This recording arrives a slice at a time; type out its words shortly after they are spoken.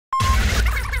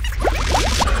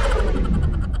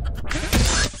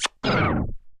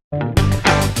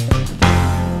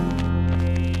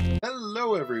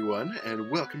everyone,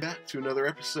 and welcome back to another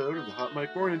episode of the Hot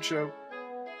Mic Morning Show.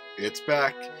 It's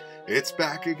back. It's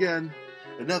back again.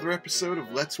 Another episode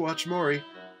of Let's Watch Maury.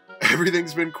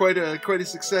 Everything's been quite a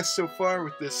success so far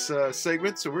with this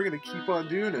segment, so we're going to keep on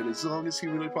doing it as long as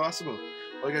humanly possible.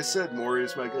 Like I said, Maury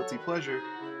is my guilty pleasure.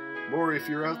 Maury, if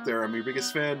you're out there, I'm your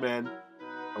biggest fan, man.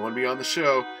 I want to be on the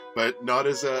show, but not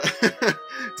as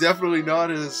definitely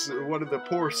not as one of the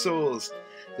poor souls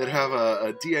that have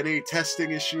a DNA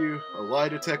testing issue, a lie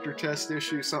detector test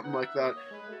issue, something like that.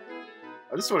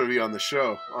 I just want to be on the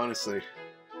show, honestly.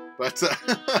 But,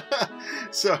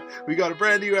 so, we got a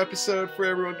brand new episode for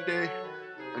everyone today.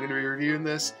 I'm going to be reviewing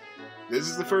this. This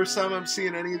is the first time I'm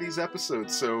seeing any of these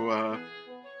episodes, so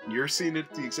you're seeing it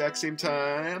at the exact same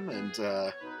time, and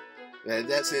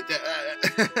that's it,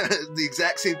 the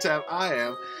exact same time I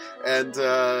am, and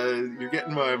you're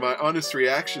getting my honest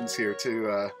reactions here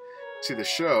to the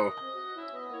show.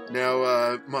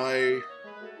 Now, my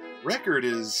record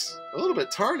is a little bit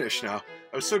tarnished now.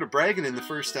 I was sort of bragging in the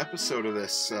first episode of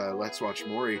this Let's Watch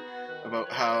Maury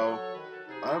about how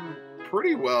I'm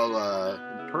pretty well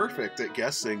perfect at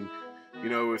guessing, you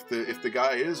know, if the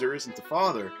guy is or isn't the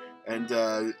father. And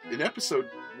in episode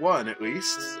 1, at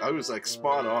least, I was like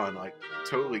spot on. I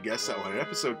totally guessed that one. In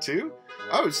episode 2,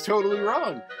 I was totally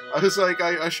wrong. I was like,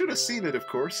 I should have seen it, of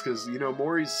course, because, you know,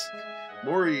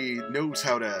 Maury knows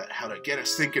how to get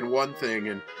us thinking one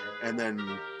thing and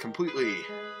then completely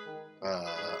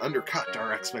undercut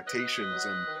our expectations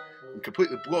and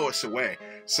completely blow us away.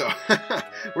 So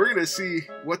we're gonna see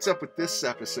what's up with this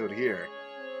episode here.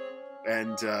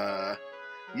 And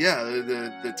yeah,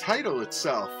 the title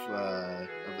itself of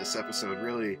this episode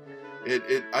really,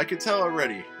 I can tell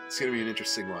already it's gonna be an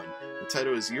interesting one. The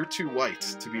title is "You're Too White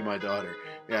to Be My Daughter."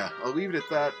 Yeah, I'll leave it at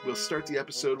that. We'll start the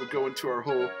episode. We'll go into our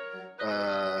whole.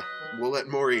 We'll let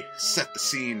Maury set the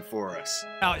scene for us.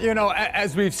 Now, you know,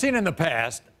 as we've seen in the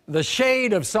past, the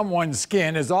shade of someone's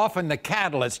skin is often the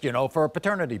catalyst, you know, for a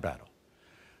paternity battle.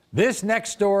 This next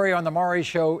story on The Maury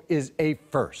Show is a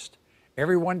first.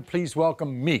 Everyone, please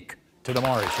welcome Meek to The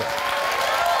Maury Show.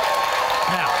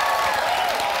 Now,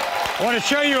 I want to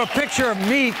show you a picture of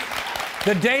Meek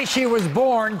the day she was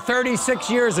born 36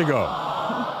 years ago.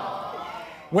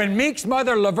 When Meek's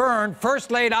mother, Laverne, first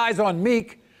laid eyes on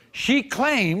Meek, she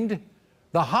claimed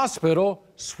the hospital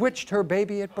switched her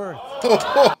baby at birth.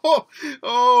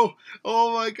 Oh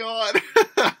my God.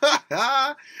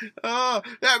 Oh,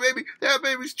 that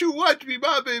baby's too white to be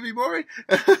my baby, Maury.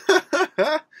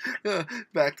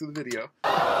 Back to the video.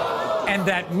 And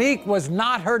that Meek was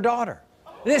not her daughter.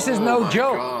 This is no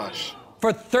joke. Gosh.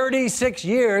 For 36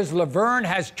 years, Laverne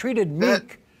has treated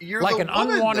Meek like an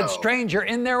unwanted stranger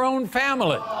in their own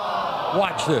family.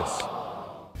 Watch this.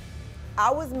 I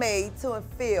was made to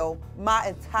feel my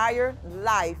entire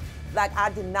life like I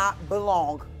did not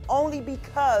belong, only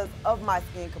because of my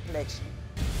skin complexion.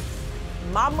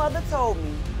 My mother told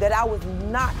me that I was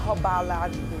not her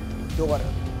biological daughter.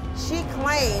 She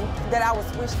claimed that I was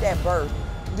switched at birth.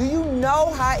 Do you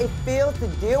know how it feels to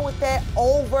deal with that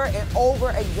over and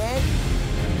over again?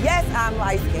 Yes, I'm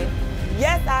light-skinned.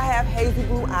 Yes, I have hazy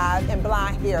blue eyes and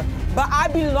blonde hair, but I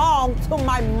belong to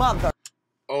my mother.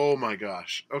 Oh my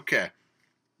gosh. Okay.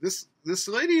 This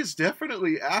lady is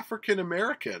definitely African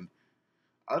American.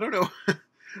 I don't know.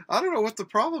 I don't know what the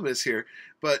problem is here,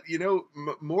 but you know,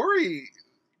 Maury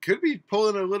could be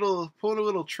pulling a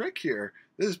little trick here.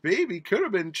 This baby could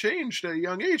have been changed at a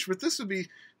young age, but this would be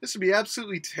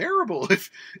absolutely terrible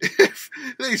if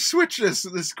they switch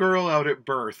this girl out at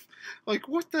birth. Like,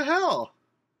 what the hell?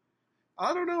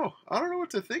 I don't know. I don't know what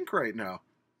to think right now.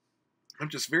 I'm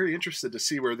just very interested to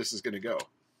see where this is going to go.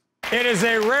 It is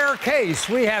a rare case.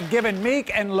 We have given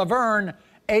Meek and Laverne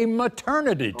a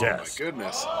maternity test. Oh, my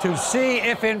goodness. To see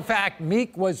if, in fact,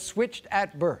 Meek was switched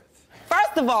at birth.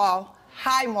 First of all,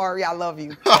 hi, Maury, I love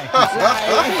you.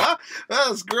 That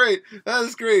was great. That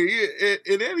was great.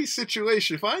 In any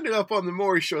situation, if I ended up on the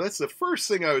Maury Show, that's the first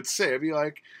thing I would say. I'd be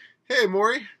like, hey,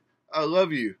 Maury, I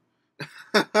love you.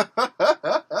 I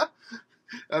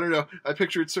don't know. I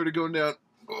picture it sort of going down.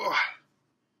 Oh.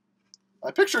 I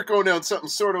picture it going down something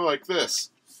sort of like this.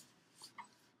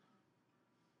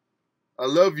 I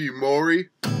love you, Maury.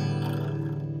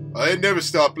 I ain't never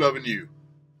stopped loving you,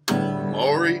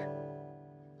 Maury.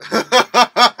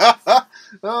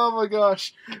 Oh my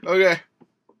gosh. Okay.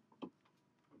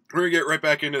 We're gonna get right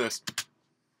back into this.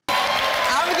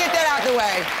 I'm gonna get that out the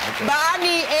way. Okay. But I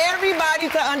need everybody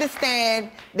to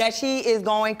understand that she is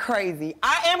going crazy.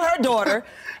 I am her daughter.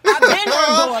 I've been her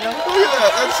daughter. Look at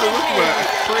that. That's a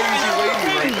crazy lady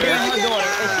right there. I've been her daughter,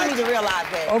 and she needs to realize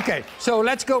that. Okay, so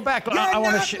let's go back. You're I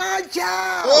want not to my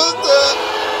job.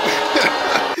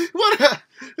 What the?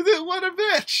 What a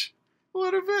bitch!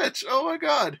 What a bitch! Oh my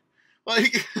God!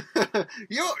 Like,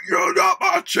 you're not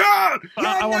my child. You're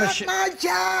not my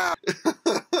child.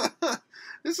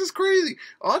 This is crazy.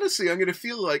 Honestly, I'm gonna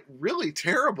feel like really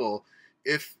terrible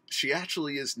if she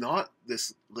actually is not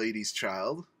this lady's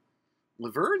child.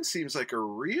 Laverne seems like a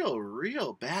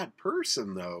real bad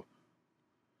person, though.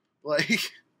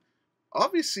 Like,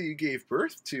 obviously you gave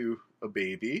birth to a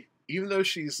baby, even though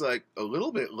she's like a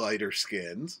little bit lighter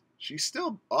skinned. She's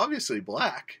still obviously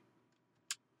black.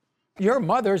 Your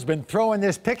mother's been throwing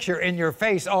this picture in your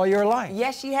face all your life.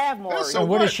 Yes, she have, Maury. Yeah, so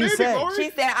what does she say? Maury? She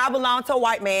said, I belong to a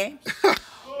white man.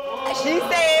 She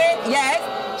said,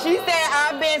 yes. She said,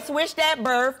 I've been switched at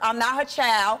birth. I'm not her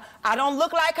child. I don't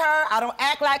look like her. I don't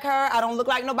act like her. I don't look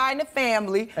like nobody in the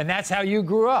family. And that's how you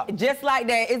grew up. Just like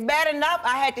that. It's bad enough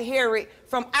I had to hear it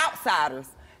from outsiders.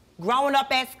 Growing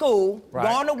up at school,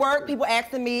 going to work, people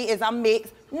asking me, is I'm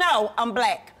mixed? No, I'm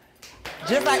black.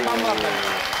 Just like my mother.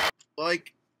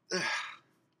 Like,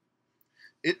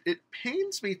 it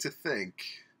pains me to think,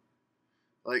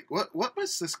 like, what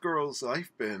must this girl's life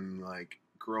been like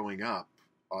growing up?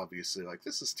 Obviously, like,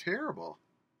 this is terrible.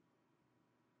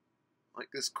 Like,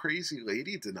 this crazy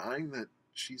lady denying that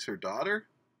she's her daughter.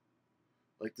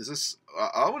 Like, does this?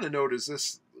 I want to know, does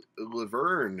this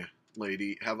Laverne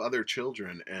lady have other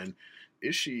children, and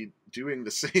is she doing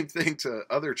the same thing to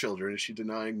other children? Is she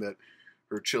denying that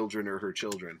her children are her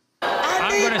children? I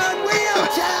need my real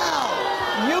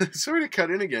child! Sorry to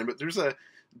cut in again, but there's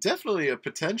definitely a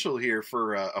potential here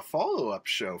for a follow-up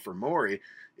show for Maury.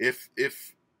 If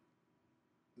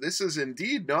this is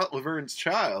indeed not Laverne's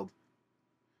child,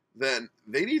 then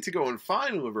they need to go and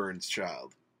find Laverne's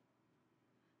child.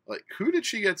 Like, who did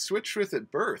she get switched with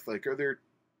at birth? Like,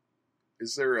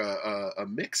 is there a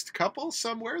mixed couple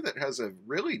somewhere that has a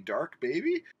really dark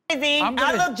baby?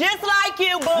 I look just like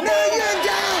you, boo-boo. No, you don't.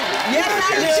 Yes,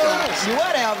 I do.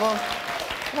 Whatever.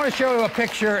 I want to show you a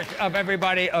picture of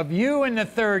everybody of you in the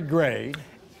 3rd grade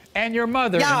and your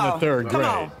mother in the 3rd grade. Come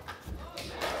on.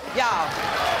 Y'all.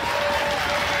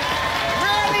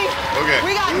 Really? Okay,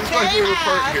 We got this is my gay favorite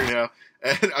part eyes. here now.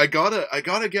 And I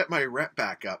gotta get my rep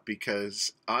back up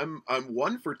because I'm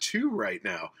 1 for 2 right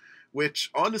now.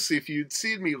 Which, honestly, if you'd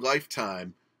seen me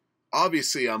lifetime,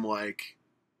 obviously I'm like,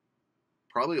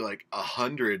 probably like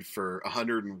 100 for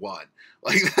 101.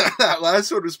 Like, that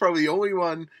last one was probably the only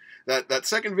one, that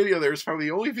second video there is probably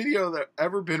the only video that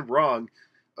ever been wrong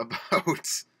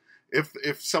about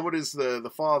if someone is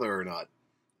the father or not.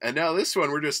 And now this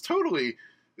one, we're just totally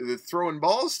throwing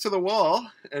balls to the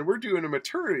wall, and we're doing a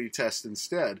maternity test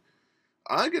instead.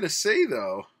 I'm gonna say,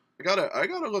 though, I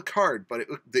gotta look hard, but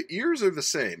the ears are the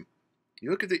same. You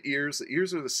look at the ears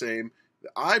are the same, the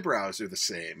eyebrows are the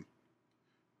same,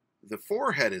 the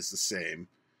forehead is the same,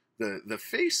 the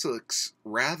face looks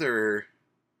rather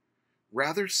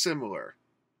similar.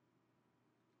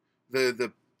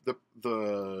 The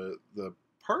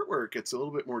part where it gets a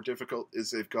little bit more difficult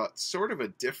is they've got sort of a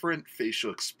different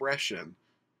facial expression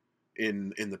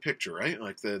in the picture, right?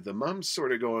 Like the mom's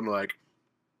sort of going like,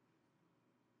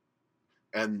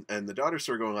 and the daughter's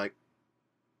sort of going like.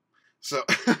 So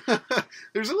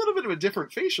there's a little bit of a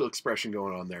different facial expression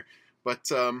going on there. But,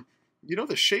 the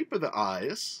shape of the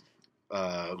eyes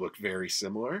look very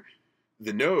similar.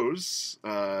 The nose,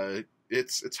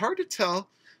 it's hard to tell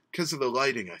because of the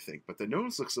lighting, I think. But the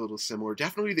nose looks a little similar.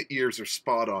 Definitely the ears are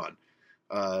spot on.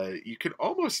 You can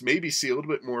almost maybe see a little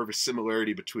bit more of a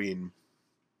similarity between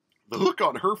the look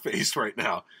on her face right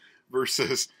now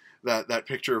versus that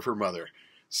picture of her mother.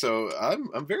 So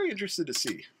I'm very interested to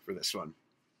see for this one.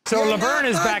 So Laverne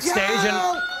is backstage,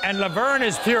 and Laverne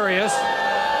is furious.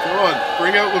 Come on,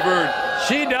 bring out Laverne.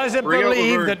 She doesn't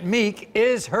believe that Meek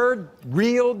is her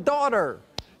real daughter.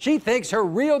 She thinks her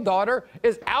real daughter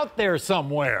is out there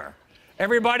somewhere.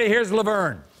 Everybody, here's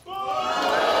Laverne. How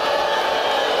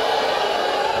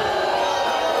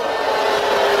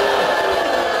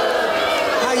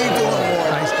you doing,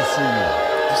 Maury? Nice to see you.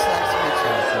 It's nice to meet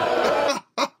you.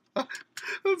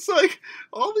 It's like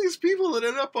all these people that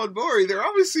end up on Maury, they're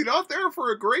obviously not there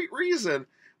for a great reason.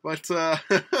 But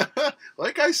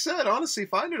like I said, honestly,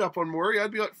 if I ended up on Maury,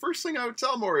 I'd be like, first thing I would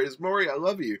tell Maury is, Maury, I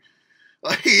love you.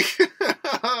 Like,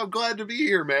 I'm glad to be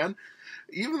here, man.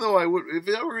 Even though if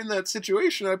I were in that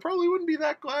situation, I probably wouldn't be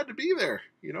that glad to be there,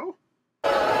 you know?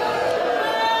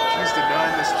 She's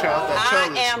denying this child that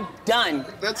child. I am done.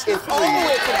 That's it's over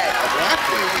with today.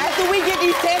 After we get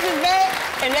these tests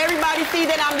back and everybody see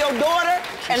that I'm your daughter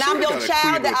and I'm your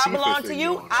child, that I belong to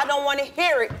you, I don't want to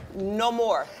hear it no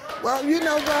more. Well, you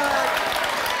know what?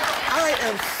 I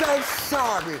am so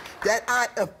sorry that I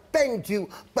defend you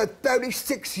for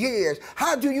 36 years.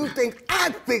 How do you think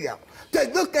I feel? To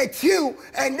look at you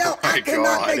and know I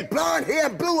cannot make blonde hair,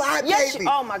 blue-eyed baby.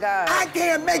 Oh my God. I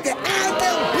can't make it. I am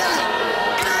black.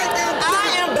 I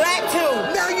am black too.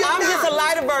 No, you're I'm not. just a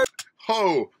lighter version.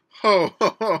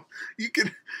 Ho.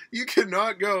 You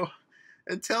cannot go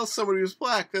and tell somebody who's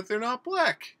black that they're not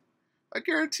black. I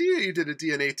guarantee you did a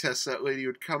DNA test, that lady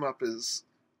would come up as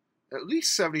at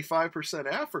least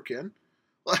 75% African.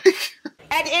 Like,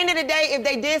 At the end of the day, if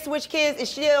they did switch kids, it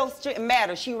still shouldn't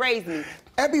matter. She raised me.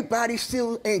 Everybody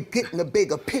still ain't getting the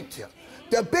bigger picture.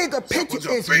 The bigger picture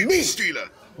someone's is a baby me. stealer.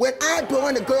 When I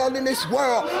born a girl in this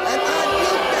world, and I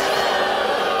looked at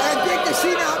her, and did you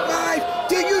see that life?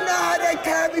 Do you know how they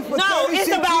carried me for 36 No, it's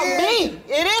about years? me.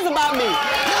 It is about me. It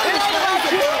ain't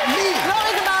about you. No,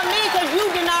 it's about me because you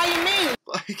denying me.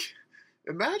 Like,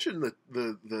 imagine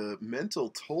the mental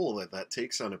toll that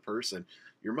takes on a person.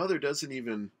 Your mother doesn't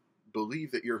even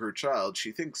believe that you're her child.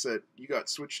 She thinks that you got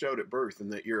switched out at birth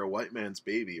and that you're a white man's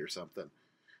baby or something.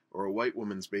 Or a white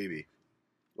woman's baby.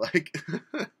 Like,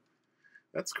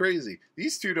 that's crazy.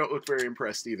 These two don't look very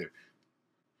impressed either.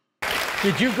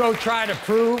 Did you go try to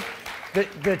prove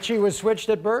that she was switched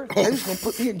at birth? They was gonna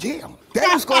put me in jail. They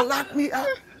was gonna lock me up.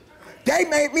 They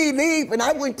made me leave, and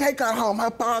I wouldn't take her home.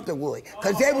 Her father would,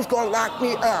 because they was gonna lock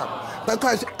me up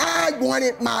because I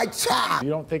wanted my child. You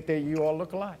don't think that you all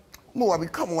look alike? Maury,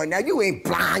 come on now. You ain't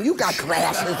blind. You got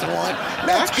glasses on.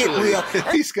 Let's get real.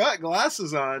 He's got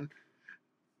glasses on.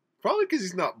 Probably because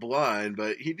he's not blind,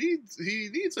 but he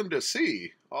needs them to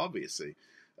see, obviously.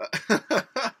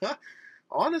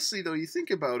 Honestly, though, you think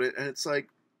about it, and it's like,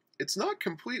 it's not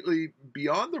completely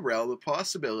beyond the realm of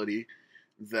possibility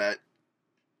that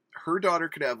her daughter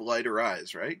could have lighter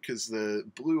eyes, right? Because the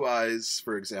blue eyes,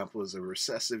 for example, is a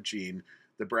recessive gene.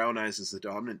 The brown eyes is the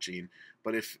dominant gene.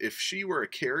 But if she were a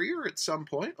carrier at some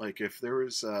point, like if there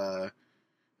was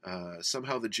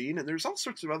somehow the gene, and there's all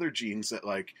sorts of other genes that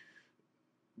like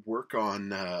work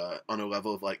on a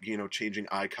level of like, you know, changing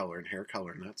eye color and hair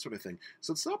color and that sort of thing.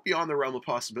 So it's not beyond the realm of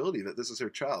possibility that this is her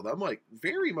child. I'm like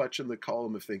very much in the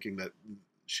column of thinking that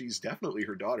she's definitely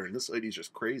her daughter, and this lady's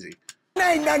just crazy.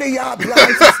 Ain't none of y'all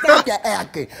blind, so stop your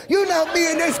acting. You know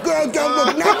me and this girl don't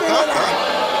look nothing alike.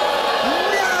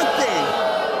 Nothing.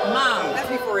 Mom, let's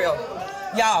be for real.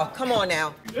 Y'all, come on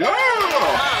now.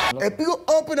 Yeah! If you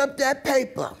open up that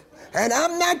paper, and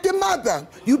I'm not the mother,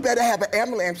 you better have an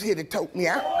ambulance here to tote me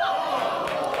out.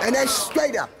 And that's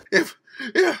straight up. If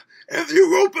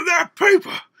you open that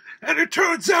paper and it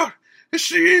turns out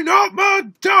she ain't not my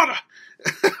daughter,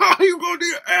 how you gonna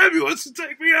need an ambulance to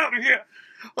take me out of here?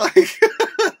 Like,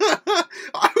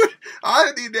 I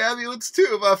would need an ambulance too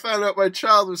if I found out my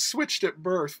child was switched at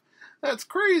birth. That's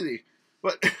crazy.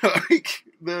 But like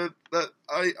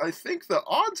I think the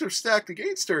odds are stacked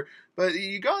against her. But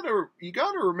you gotta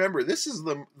remember, this is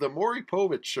the Maury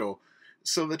Povich show,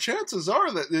 so the chances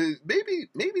are that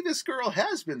maybe this girl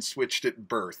has been switched at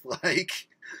birth. Like,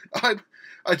 I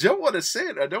don't want to say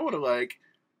it. I don't want to like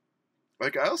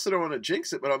I also don't want to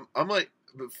jinx it. But I'm like,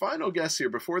 the final guess here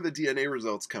before the DNA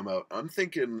results come out, I'm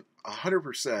thinking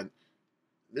 100%.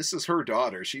 This is her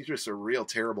daughter. She's just a real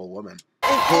terrible woman.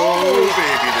 Oh,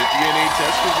 baby, the DNA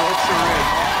test results are in.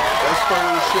 Best part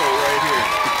of the show right here.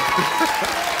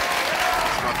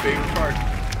 It's my favorite part.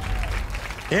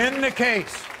 In the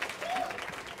case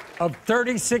of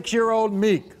 36-year-old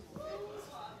Meek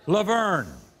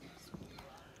Laverne,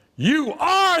 you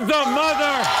are the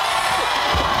mother!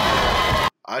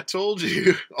 I told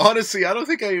you. Honestly, I don't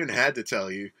think I even had to tell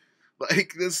you.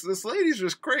 Like, this lady's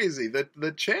just crazy.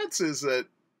 The chances that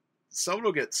someone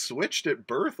will get switched at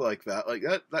birth like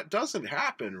that doesn't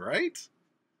happen, right?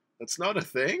 That's not a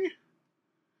thing?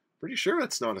 Pretty sure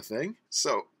that's not a thing.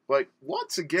 So, like,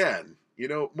 once again, you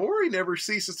know, Maury never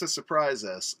ceases to surprise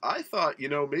us. I thought, you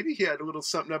know, maybe he had a little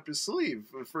something up his sleeve.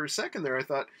 For a second there, I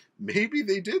thought maybe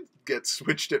they did get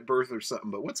switched at birth or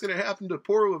something. But what's going to happen to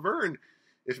poor Laverne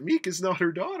if Meek is not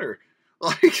her daughter?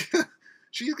 Like,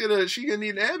 she's gonna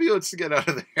need an ambulance to get out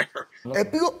of there.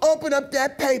 If you open up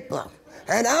that paper,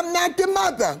 and I'm not the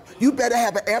mother, you better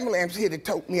have an ambulance here to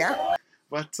tote me out.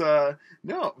 But,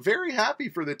 no, very happy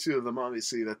for the two of them,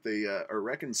 obviously, that they are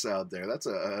reconciled there. That's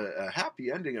a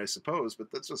happy ending, I suppose,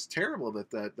 but that's just terrible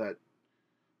that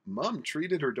mom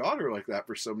treated her daughter like that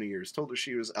for so many years, told her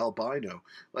she was albino.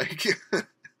 Like,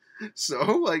 so,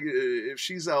 like, if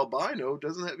she's albino,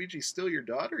 doesn't that mean she's still your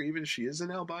daughter, even if she is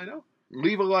an albino?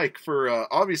 Leave a like for,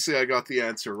 obviously I got the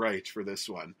answer right for this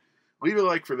one. Leave a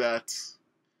like for that.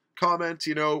 Comment,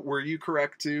 you know, were you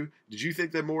correct too? Did you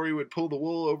think that Maury would pull the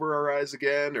wool over our eyes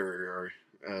again, or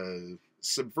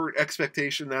subvert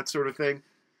expectation, that sort of thing?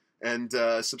 And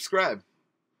subscribe.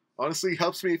 honestly,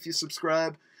 helps me if you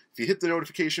subscribe. If you hit the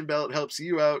notification bell, it helps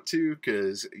you out too,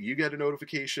 because you get a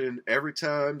notification every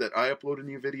time that I upload a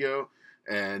new video.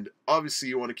 And obviously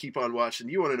you want to keep on watching.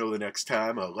 You want to know the next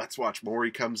time Let's Watch Maury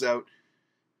comes out.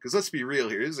 Because let's be real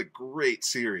here, this is a great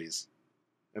series.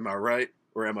 Am I right?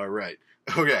 Or am I right?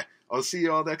 Okay, I'll see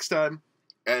you all next time.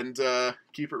 And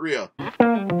keep it real.